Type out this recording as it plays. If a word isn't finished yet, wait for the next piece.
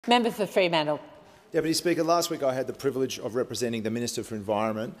Member for Fremantle. Deputy Speaker, last week I had the privilege of representing the Minister for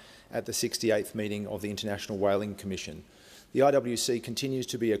Environment at the 68th meeting of the International Whaling Commission. The IWC continues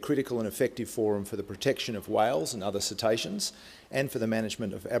to be a critical and effective forum for the protection of whales and other cetaceans and for the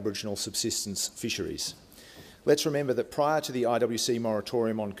management of Aboriginal subsistence fisheries. Let's remember that prior to the IWC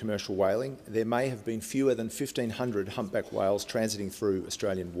moratorium on commercial whaling, there may have been fewer than 1,500 humpback whales transiting through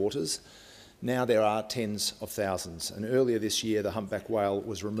Australian waters. Now there are tens of thousands, and earlier this year the humpback whale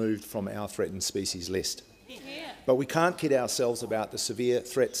was removed from our threatened species list. But we can't kid ourselves about the severe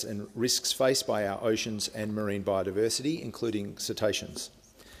threats and risks faced by our oceans and marine biodiversity, including cetaceans.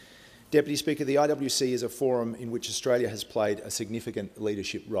 Deputy Speaker, the IWC is a forum in which Australia has played a significant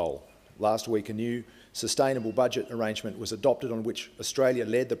leadership role. Last week a new sustainable budget arrangement was adopted on which Australia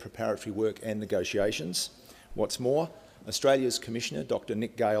led the preparatory work and negotiations. What's more, Australia's Commissioner, Dr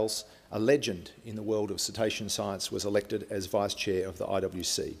Nick Gales, a legend in the world of cetacean science, was elected as Vice-Chair of the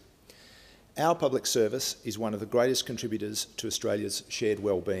IWC. Our public service is one of the greatest contributors to Australia's shared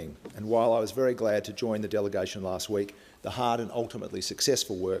well-being, and while I was very glad to join the delegation last week, the hard and ultimately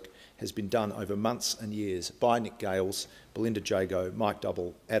successful work has been done over months and years by Nick Gales, Belinda Jago, Mike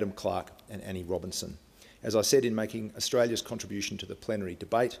Double, Adam Clark and Annie Robinson. As I said in making Australia's contribution to the plenary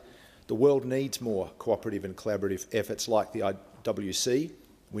debate, the world needs more cooperative and collaborative efforts like the IWC.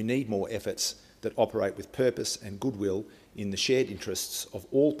 We need more efforts that operate with purpose and goodwill in the shared interests of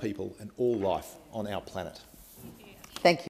all people and all life on our planet. Thank you.